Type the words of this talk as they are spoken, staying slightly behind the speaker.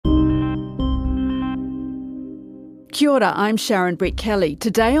Kia ora, I'm Sharon Brett Kelly.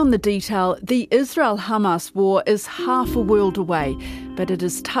 Today on The Detail, the Israel-Hamas war is half a world away, but it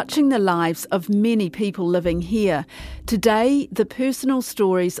is touching the lives of many people living here. Today, the personal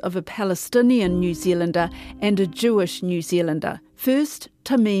stories of a Palestinian New Zealander and a Jewish New Zealander. First,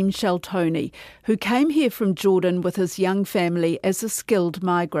 Tamim Sheltoni, who came here from Jordan with his young family as a skilled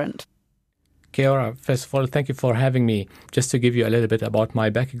migrant. Kia ora. First of all, thank you for having me. Just to give you a little bit about my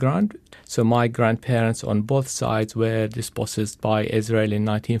background. So my grandparents on both sides were dispossessed by Israel in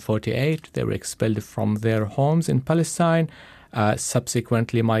 1948. They were expelled from their homes in Palestine.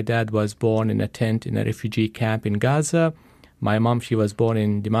 Subsequently, my dad was born in a tent in a refugee camp in Gaza. My mom, she was born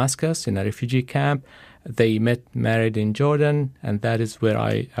in Damascus in a refugee camp. They married in Jordan, and that is where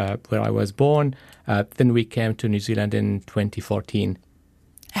I was born. Then we came to New Zealand in 2014.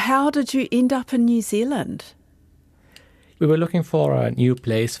 How did you end up in New Zealand? We were looking for a new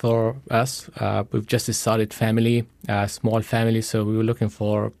place for us. We've just started family, a small family, so we were looking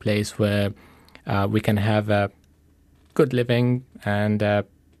for a place where we can have a good living and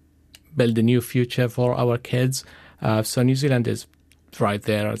build a new future for our kids. So New Zealand is right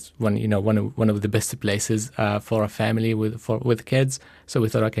there as one of the best places for a family with kids. So we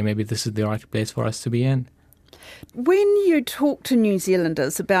thought, okay, maybe this is the right place for us to be in. When you talk to New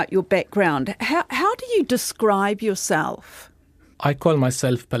Zealanders about your background, how do you describe yourself? I call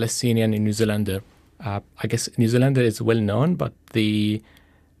myself Palestinian and New Zealander. I guess New Zealander is well known, but the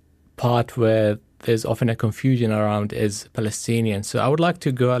part where there's often a confusion around is Palestinian. So I would like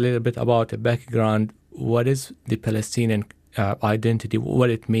to go a little bit about the background. What is the Palestinian identity, what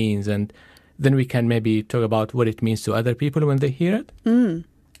it means, and then we can maybe talk about what it means to other people when they hear it.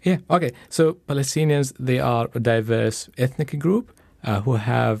 Yeah, okay. So Palestinians, they are a diverse ethnic group who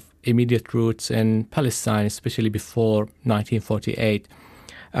have immediate roots in Palestine, especially before 1948.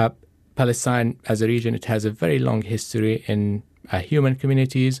 Palestine, as a region, it has a very long history in human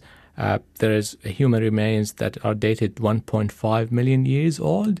communities. There is human remains that are dated 1.5 million years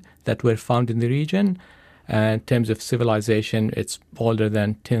old that were found in the region. In terms of civilization, it's older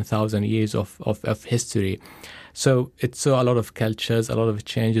than 10,000 years of history. So it saw a lot of cultures, a lot of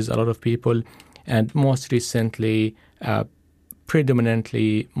changes, a lot of people, and most recently,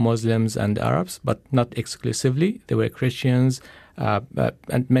 predominantly Muslims and Arabs, but not exclusively. There were Christians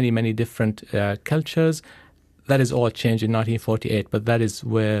and many, many different cultures. That is all changed in 1948, but that is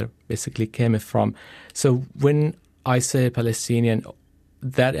where basically came from. So when I say Palestinian,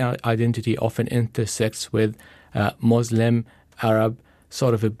 that identity often intersects with Muslim, Arab,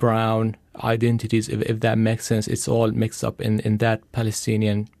 sort of a brown identities, if that makes sense. It's all mixed up in that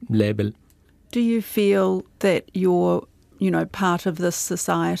Palestinian label. Do you feel that you're, part of this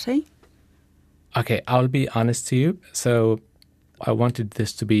society? Okay, I'll be honest to you. So I wanted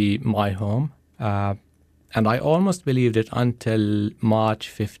this to be my home. And I almost believed it until March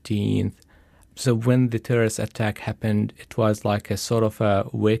 15th. So when the terrorist attack happened, it was like a sort of a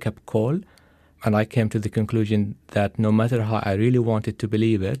wake-up call. And I came to the conclusion that no matter how I really wanted to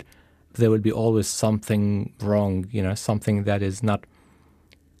believe it, there will be always something wrong, something that is not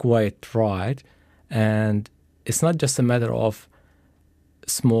quite right. And it's not just a matter of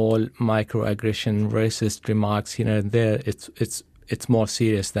small microaggression, racist remarks here and there. It's more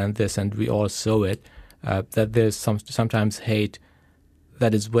serious than this, and we all saw it, that there's sometimes hate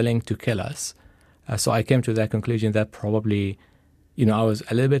that is willing to kill us. So I came to that conclusion that probably, I was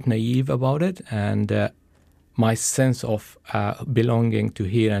a little bit naive about it, and my sense of belonging to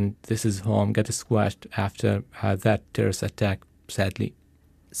here and this is home got squashed after that terrorist attack, sadly.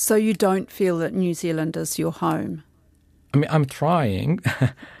 So you don't feel that New Zealand is your home? I mean, I'm trying,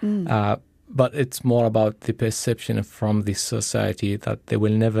 but it's more about the perception from the society that they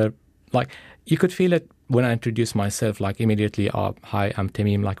will never, you could feel it when I introduce myself, immediately, hi, I'm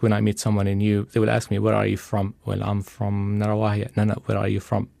Tamim. When I meet someone new, they will ask me, where are you from? Well, I'm from Narawahia. No, where are you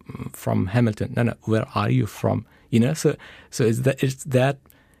from? From Hamilton. No, where are you from? So it's that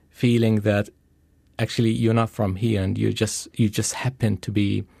feeling that actually you're not from here and you just happen to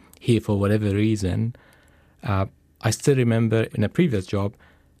be here for whatever reason. I still remember in a previous job,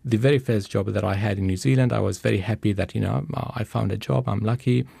 the very first job that I had in New Zealand, I was very happy that, I found a job, I'm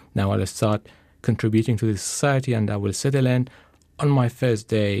lucky. Now I'll start contributing to the society and I will settle in. On my first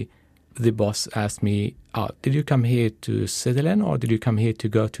day, the boss asked me, did you come here to settle in or did you come here to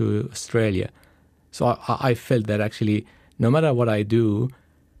go to Australia? So I felt that actually, no matter what I do,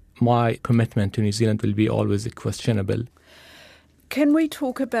 my commitment to New Zealand will be always questionable. Can we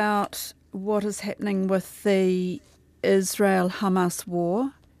talk about what is happening with the Israel-Hamas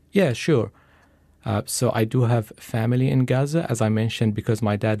war? Yeah, sure. So I do have family in Gaza, as I mentioned, because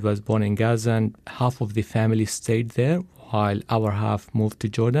my dad was born in Gaza and half of the family stayed there while our half moved to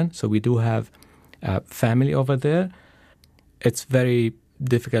Jordan. So we do have family over there. It's very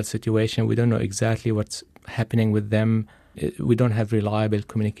difficult situation. We don't know exactly what's happening with them. We don't have reliable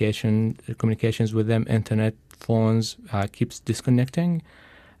communications with them. Internet, phones keeps disconnecting.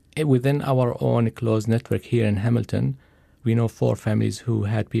 Within our own closed network here in Hamilton, we know 4 families who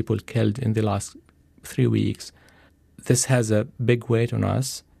had people killed in the last 3 weeks. This has a big weight on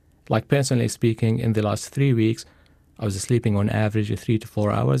us. Like personally speaking, in the last 3 weeks, I was sleeping on average 3 to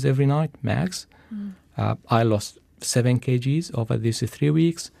 4 hours every night, max. I lost 7 kgs over these 3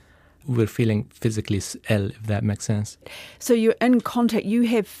 weeks. We're feeling physically ill, if that makes sense. So you're in contact, you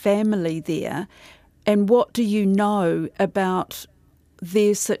have family there, and what do you know about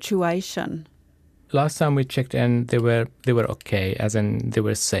their situation? Last time we checked in, they were okay, as in they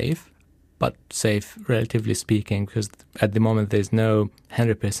were safe, but safe relatively speaking, because at the moment there's no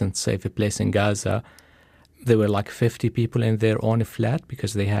 100% safe place in Gaza. There were like 50 people in their own flat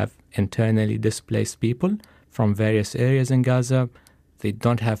because they have internally displaced people from various areas in Gaza. They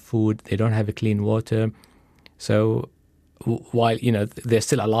don't have food, they don't have clean water. So while, they're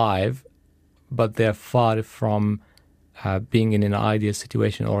still alive, but they're far from being in an ideal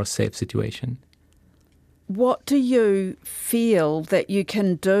situation or a safe situation. What do you feel that you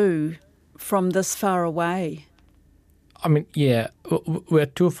can do from this far away? I mean, yeah, we're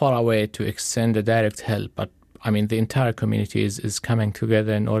too far away to extend a direct help, but I mean, the entire community is coming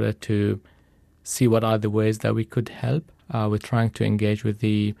together in order to see what are the ways that we could help. We're trying to engage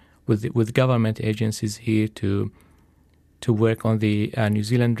with government agencies here to work on the New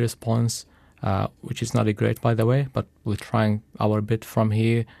Zealand response, which is not great, by the way, but we're trying our bit from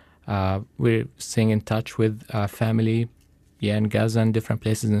here. We're staying in touch with family, in Gaza and different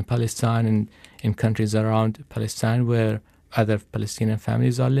places in Palestine and in countries around Palestine where other Palestinian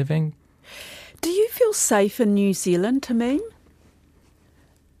families are living. Do you feel safe in New Zealand, Tamim?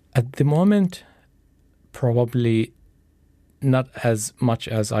 At the moment, probably not as much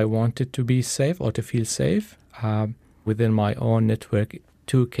as I wanted to be safe or to feel safe. Within my own network,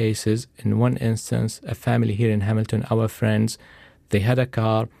 2 cases. In one instance, a family here in Hamilton, our friends, they had a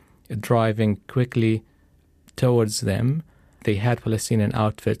car driving quickly towards them. They had Palestinian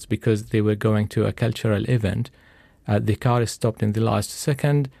outfits because they were going to a cultural event. The car stopped in the last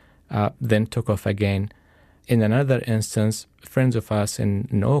second, then took off again. In another instance, friends of us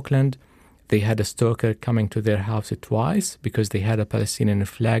in Auckland, they had a stalker coming to their house twice because they had a Palestinian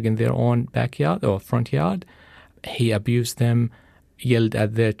flag in their own backyard or front yard. He abused them, yelled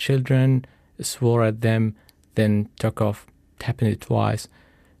at their children, swore at them, then took off, happened twice.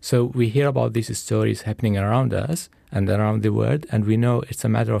 So we hear about these stories happening around us and around the world, and we know it's a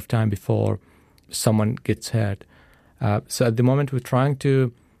matter of time before someone gets hurt. So at the moment, we're trying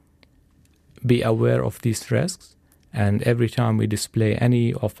to be aware of these risks, and every time we display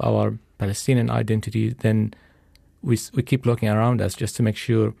any of our Palestinian identity, then we keep looking around us just to make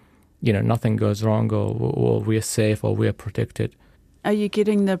sure, nothing goes wrong or we're safe or we're protected. Are you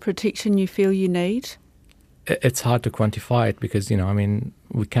getting the protection you feel you need? It's hard to quantify it because,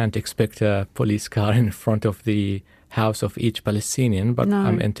 we can't expect a police car in front of the house of each Palestinian. But No.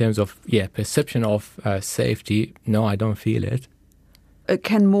 In terms of, perception of safety, no, I don't feel it.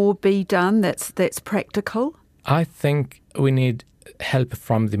 Can more be done that's practical? I think we need help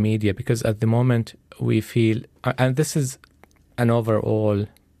from the media because at the moment we feel, and this is an overall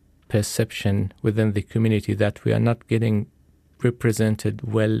perception within the community, that we are not getting represented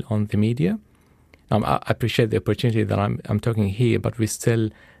well on the media. I appreciate the opportunity that I'm talking here, but we're still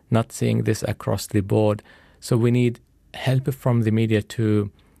not seeing this across the board. So we need help from the media to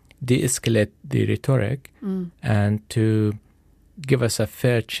de-escalate the rhetoric and to give us a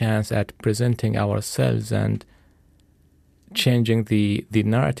fair chance at presenting ourselves and changing the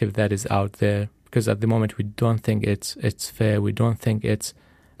narrative that is out there. Because at the moment we don't think it's fair, we don't think it's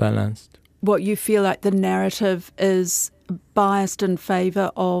balanced. What, you feel like the narrative is biased in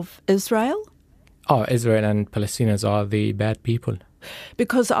favour of Israel? Oh, Israel and Palestinians are the bad people.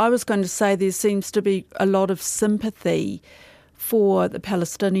 Because I was going to say there seems to be a lot of sympathy for the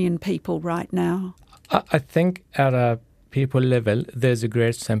Palestinian people right now. I think at a people level, there's a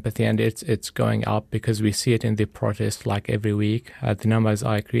great sympathy, and it's going up because we see it in the protests like every week. The numbers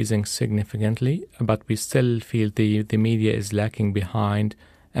are increasing significantly, but we still feel the media is lacking behind,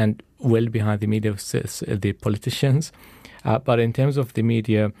 and well behind the media, the politicians. But in terms of the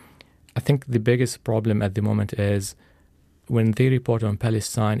media, I think the biggest problem at the moment is when they report on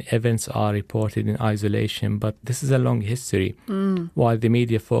Palestine, events are reported in isolation, but this is a long history. While the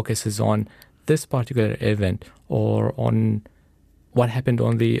media focuses on this particular event or on what happened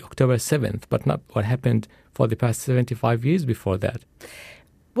on the October 7th, but not what happened for the past 75 years before that.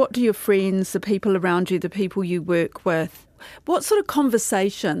 What do your friends, the people around you, the people you work with, what sort of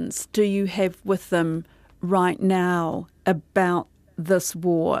conversations do you have with them right now about this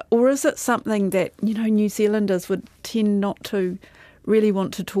war? Or is it something that, New Zealanders would tend not to really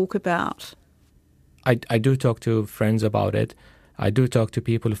want to talk about? I do talk to friends about it. I do talk to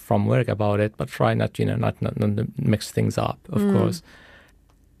people from work about it, but try not to mix things up, of course.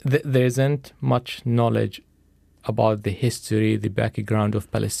 There isn't much knowledge about the history, the background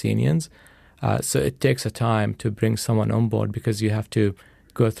of Palestinians. So it takes a time to bring someone on board because you have to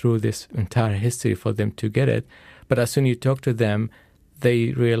go through this entire history for them to get it. But as soon as you talk to them,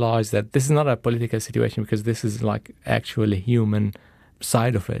 they realize that this is not a political situation because this is like actually human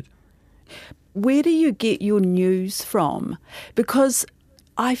side of it. Where do you get your news from? Because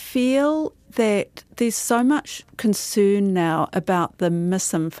I feel that there's so much concern now about the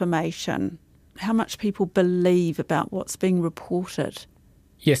misinformation, how much people believe about what's being reported.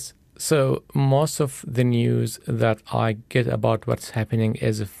 Yes. So most of the news that I get about what's happening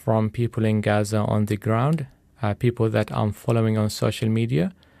is from people in Gaza on the ground, people that I'm following on social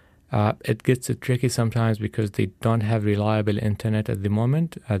media. It gets tricky sometimes because they don't have reliable internet at the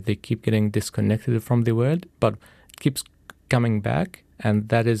moment. They keep getting disconnected from the world, but it keeps coming back, and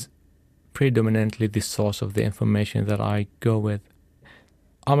that is predominantly the source of the information that I go with.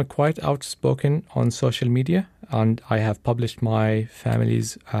 I'm quite outspoken on social media, and I have published my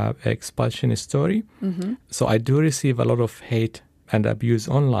family's expulsion story. Mm-hmm. So I do receive a lot of hate and abuse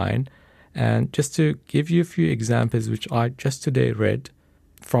online. And just to give you a few examples, which I just today read,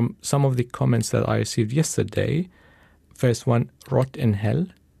 from some of the comments that I received yesterday. First one, rot in hell.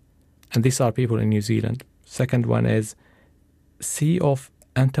 And these are people in New Zealand. Second one is Sea of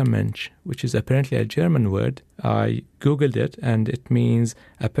Untermensch, which is apparently a German word. I Googled it, and it means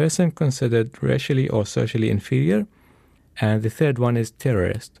a person considered racially or socially inferior. And the third one is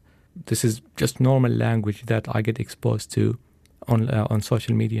terrorist. This is just normal language that I get exposed to on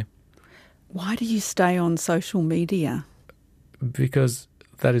social media. Why do you stay on social media? Because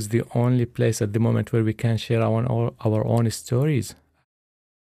that is the only place at the moment where we can share our own stories.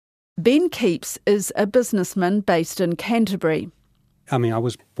 Ben Keeps is a businessman based in Canterbury. I mean, I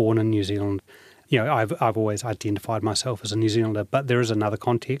was born in New Zealand. I've always identified myself as a New Zealander, but there is another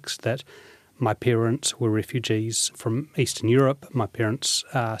context that my parents were refugees from Eastern Europe. My parents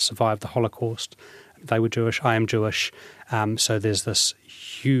survived the Holocaust. They were Jewish. I am Jewish. So there's this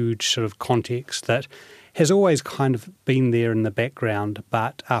huge sort of context that has always kind of been there in the background,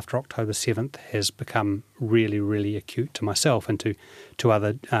 but after October 7th has become really, really acute to myself and to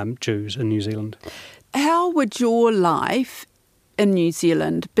other Jews in New Zealand. How would your life in New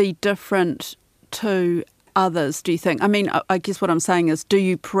Zealand be different to others, do you think? I mean, I guess what I'm saying is, do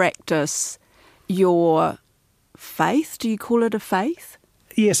you practice your faith? Do you call it a faith?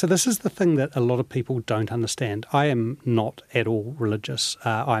 Yeah, so this is the thing that a lot of people don't understand. I am not at all religious.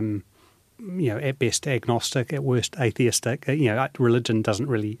 I'm at best agnostic, at worst atheistic. Religion doesn't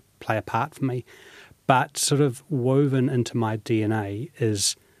really play a part for me. But sort of woven into my DNA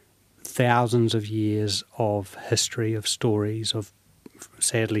is thousands of years of history, of stories, of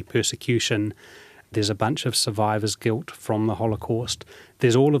sadly persecution. There's a bunch of survivors' guilt from the Holocaust.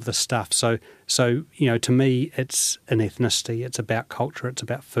 There's all of this stuff. So to me, it's an ethnicity. It's about culture. It's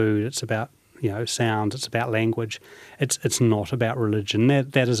about food. It's about sound, it's about language. It's not about religion.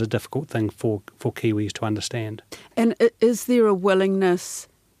 That is a difficult thing for Kiwis to understand. And is there a willingness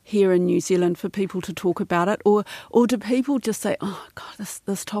here in New Zealand for people to talk about it? Or do people just say, oh, God,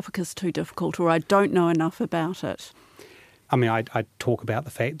 this topic is too difficult, or I don't know enough about it? I mean, I talk about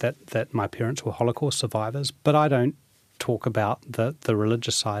the fact that my parents were Holocaust survivors, but I don't talk about the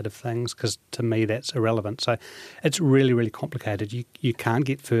religious side of things because to me that's irrelevant. So it's really, really complicated. You can't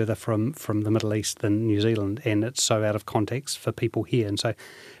get further from the Middle East than New Zealand, and it's so out of context for people here. And so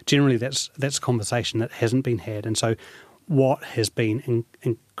generally that's a conversation that hasn't been had. And so what has been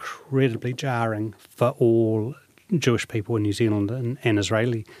incredibly jarring for all Jewish people in New Zealand and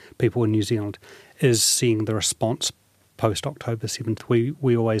Israeli people in New Zealand is seeing the response post-October 7th.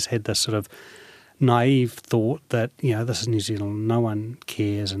 We always had this sort of naïve thought that this is New Zealand, no one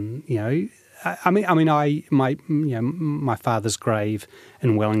cares, and my father's grave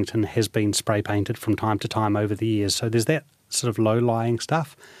in Wellington has been spray painted from time to time over the years, so there's that sort of low-lying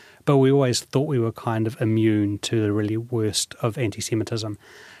stuff. But we always thought we were kind of immune to the really worst of anti-Semitism,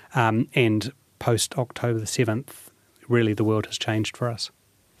 and post October the 7th, really the world has changed for us.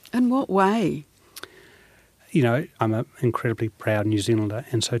 In what way? I'm an incredibly proud New Zealander,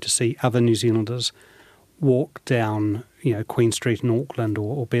 and so to see other New Zealanders walk down, Queen Street in Auckland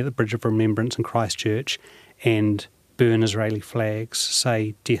or be at the Bridge of Remembrance in Christchurch and burn Israeli flags,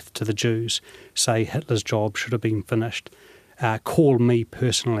 say death to the Jews, say Hitler's job should have been finished, call me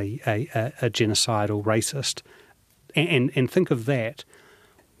personally a genocidal racist, and think of that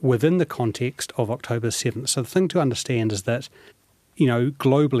within the context of October 7th. So the thing to understand is that,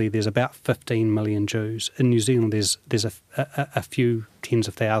 globally there's about 15 million Jews. In New Zealand there's a few tens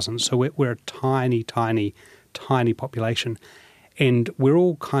of thousands. So we're a tiny, tiny, tiny population, and we're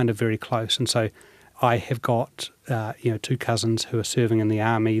all kind of very close. And so I have got, two cousins who are serving in the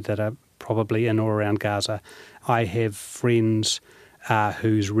army that are probably in or around Gaza. I have friends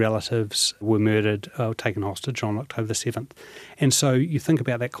whose relatives were murdered or taken hostage on October the 7th. And so you think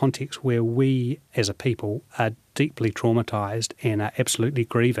about that context where we as a people are deeply traumatised and are absolutely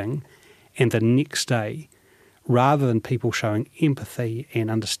grieving, and the next day, rather than people showing empathy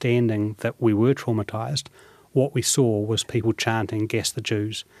and understanding that we were traumatised, what we saw was people chanting, "Gas the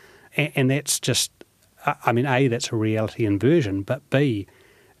Jews." And that's just, A, that's a reality inversion, but B,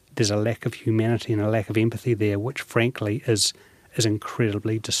 there's a lack of humanity and a lack of empathy there, which frankly is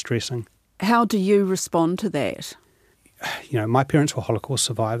incredibly distressing. How do you respond to that? My parents were Holocaust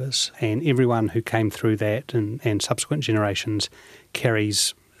survivors, and everyone who came through that and subsequent generations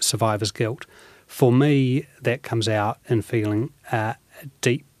carries survivor's guilt. For me, that comes out in feeling a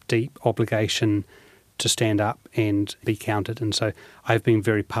deep, deep obligation to stand up and be counted. And so I've been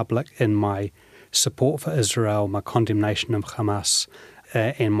very public in my support for Israel, my condemnation of Hamas,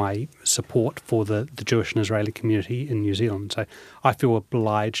 and my support for the Jewish and Israeli community in New Zealand. So I feel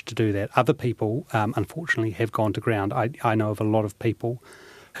obliged to do that. Other people, unfortunately, have gone to ground. I know of a lot of people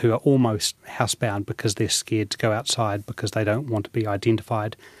who are almost housebound because they're scared to go outside because they don't want to be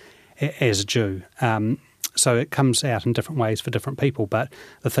identified as a Jew. So it comes out in different ways for different people, but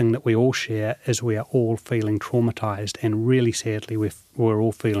the thing that we all share is we are all feeling traumatised, and really sadly we're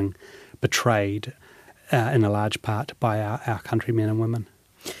all feeling betrayed in a large part by our countrymen and women.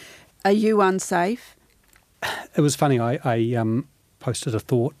 Are you unsafe? It was funny, I posted a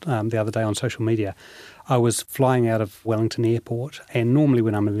thought the other day on social media. I was flying out of Wellington Airport, and normally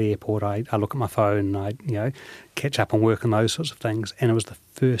when I'm at the airport I look at my phone and I catch up on work and those sorts of things, and it was the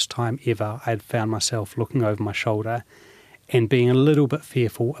first time ever I'd found myself looking over my shoulder and being a little bit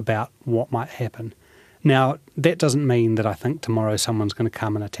fearful about what might happen. Now, that doesn't mean that I think tomorrow someone's going to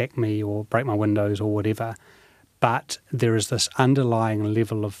come and attack me or break my windows or whatever, but there is this underlying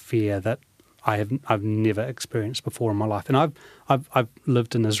level of fear that I've never experienced before in my life. And I've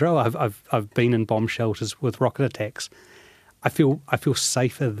lived in Israel. I've been in bomb shelters with rocket attacks. I feel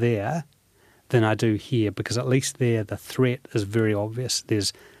safer there than I do here, because at least there the threat is very obvious.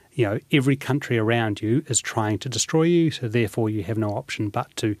 There's every country around you is trying to destroy you, so therefore you have no option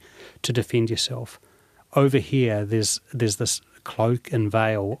but to defend yourself. Over here, there's this cloak and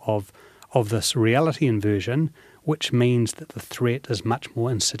veil of this reality inversion, which means that the threat is much more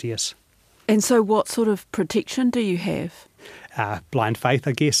insidious. And so what sort of protection do you have? Blind faith,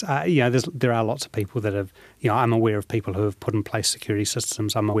 I guess. There are lots of people that have, I'm aware of people who have put in place security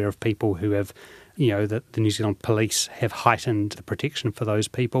systems. I'm aware of people who have, that the New Zealand police have heightened the protection for those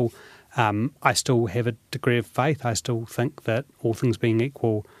people. I still have a degree of faith. I still think that all things being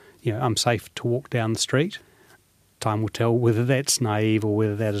equal, I'm safe to walk down the street. Time will tell whether that's naive or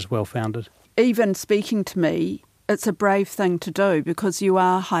whether that is well-founded. Even speaking to me, it's a brave thing to do because you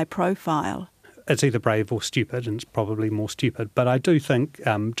are high profile. It's either brave or stupid, and it's probably more stupid. But I do think,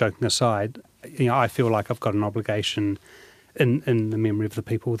 joking aside, I feel like I've got an obligation in the memory of the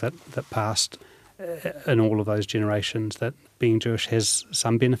people that passed in all of those generations, that being Jewish has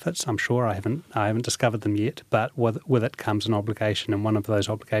some benefits. I'm sure I haven't discovered them yet, but with it comes an obligation, and one of those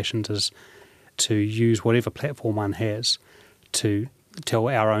obligations is to use whatever platform one has to tell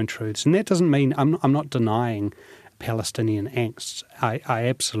our own truths. And that doesn't mean I'm not denying Palestinian angst. I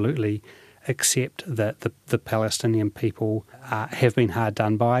absolutely accept that the Palestinian people have been hard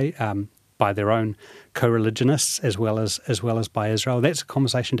done by their own co-religionists as well as by Israel. That's a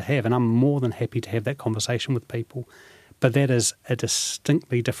conversation to have, and I'm more than happy to have that conversation with people. But that is a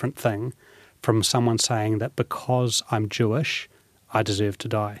distinctly different thing from someone saying that because I'm Jewish, I deserve to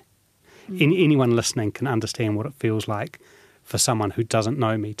die. Anyone listening can understand what it feels like for someone who doesn't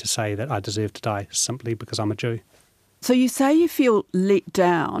know me to say that I deserve to die simply because I'm a Jew. So you say you feel let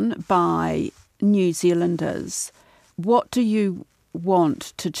down by New Zealanders. What do you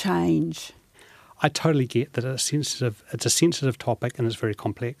want to change? I totally get that it's a sensitive topic and it's very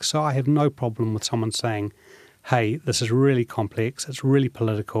complex. So I have no problem with someone saying, hey, this is really complex, it's really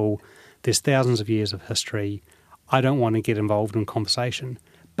political, There's thousands of years of history. I don't want to get involved in conversation.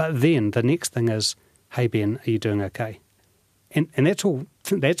 But then the next thing is, hey, Ben, are you doing okay? And that's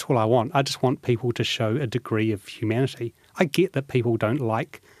all I want. I just want people to show a degree of humanity. I get that people don't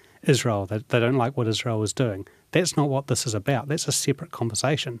like Israel, that they don't like what Israel is doing. That's not what this is about. That's a separate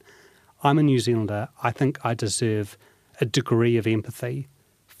conversation. I'm a New Zealander. I think I deserve a degree of empathy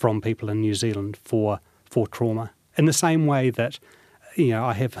from people in New Zealand for trauma. In the same way that,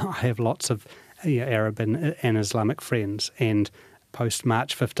 I have lots of Arab and Islamic friends, and post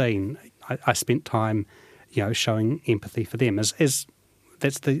March 15, I spent time, showing empathy for them. As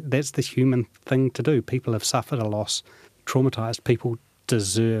that's the human thing to do. People have suffered a loss, traumatized. People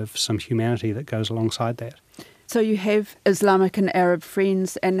deserve some humanity that goes alongside that. So you have Islamic and Arab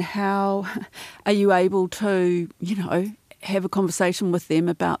friends, and how are you able to, have a conversation with them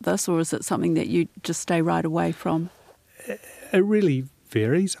about this, or is it something that you just stay right away from? It really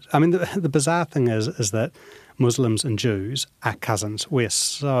varies. I mean, the bizarre thing is that Muslims and Jews are cousins. We're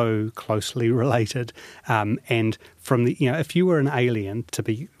so closely related. And from the, if you were an alien to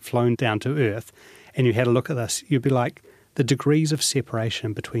be flown down to Earth and you had a look at this, you'd be like, the degrees of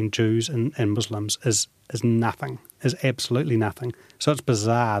separation between Jews and Muslims is nothing, is absolutely nothing. So it's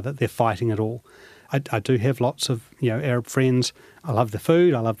bizarre that they're fighting it all. I do have lots of Arab friends. I love the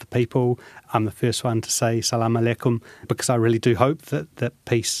food, I love the people. I'm the first one to say salam alaikum, because I really do hope that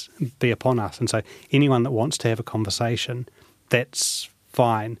peace be upon us. And so anyone that wants to have a conversation, that's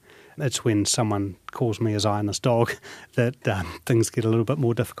fine. It's when someone calls me a Zionist dog that things get a little bit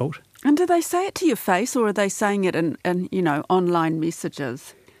more difficult. And do they say it to your face, or are they saying it in online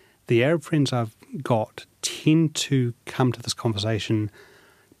messages? The Arab friends I've got tend to come to this conversation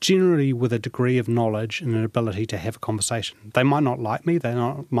generally with a degree of knowledge and an ability to have a conversation. They might not like me,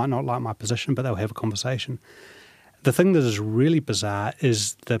 might not like my position, but they'll have a conversation. The thing that is really bizarre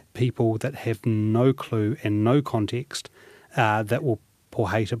is the people that have no clue and no context that will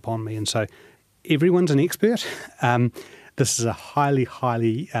pour hate upon me. And so everyone's an expert. This is a highly,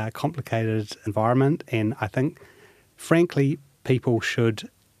 highly complicated environment, and I think, frankly, people should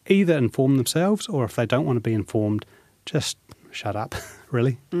either inform themselves, or if they don't want to be informed, just shut up,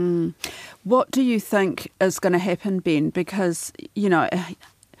 really. What do you think is going to happen, Ben? Because,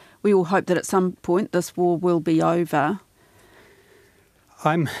 we all hope that at some point this war will be over.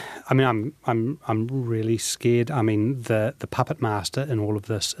 I'm really scared. I mean, the puppet master in all of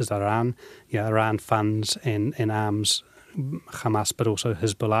this is Iran. Iran funds and arms Hamas, but also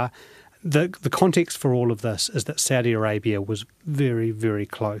Hezbollah. The context for all of this is that Saudi Arabia was very, very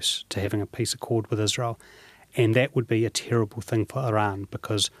close to having a peace accord with Israel. And that would be a terrible thing for Iran,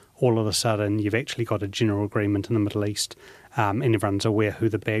 because all of a sudden you've actually got a general agreement in the Middle East, and everyone's aware who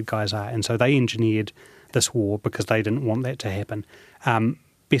the bad guys are. And so they engineered this war because they didn't want that to happen.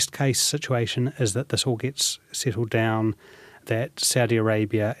 Best case situation is that this all gets settled down, that Saudi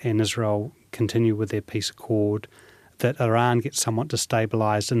Arabia and Israel continue with their peace accord, that Iran gets somewhat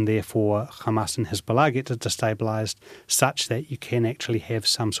destabilised, and therefore Hamas and Hezbollah get destabilised, such that you can actually have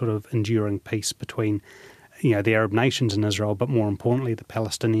some sort of enduring peace between the Arab nations in Israel, but more importantly, the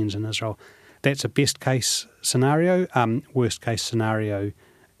Palestinians in Israel. That's a best case scenario. Worst case scenario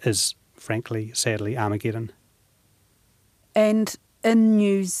is, frankly, sadly, Armageddon. And in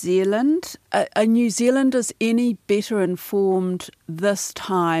New Zealand, are New Zealanders any better informed this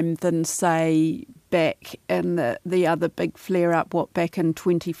time than, say, back in the other big flare-up, back in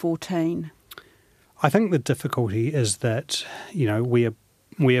 2014? I think the difficulty is that,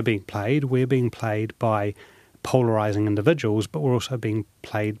 we are being played. We're being played by polarising individuals, but we're also being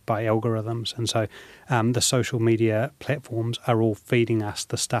played by algorithms. And so the social media platforms are all feeding us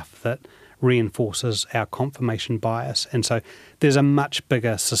the stuff that reinforces our confirmation bias. And so there's a much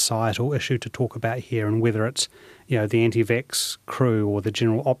bigger societal issue to talk about here, and whether it's the anti-vax crew or the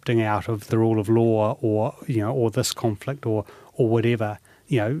general opting out of the rule of law, or or this conflict, or whatever,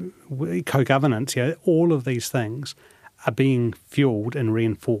 co-governance, all of these things are being fueled and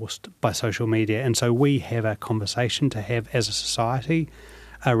reinforced by social media. And so we have a conversation to have as a society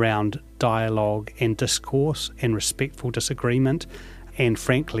around dialogue and discourse and respectful disagreement, and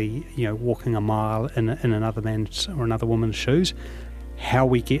frankly, walking a mile in another man's or another woman's shoes. How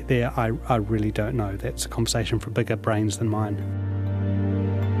we get there, I really don't know. That's a conversation for bigger brains than mine.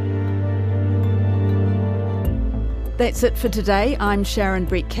 That's it for today. I'm Sharon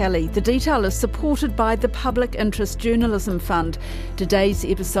Brett-Kelly. The Detail is supported by the Public Interest Journalism Fund. Today's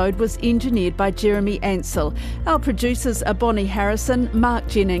episode was engineered by Jeremy Ansell. Our producers are Bonnie Harrison, Mark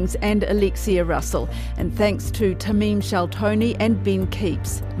Jennings and Alexia Russell. And thanks to Tamim Shaltoni and Ben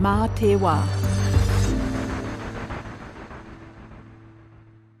Keeps. Mā te wā.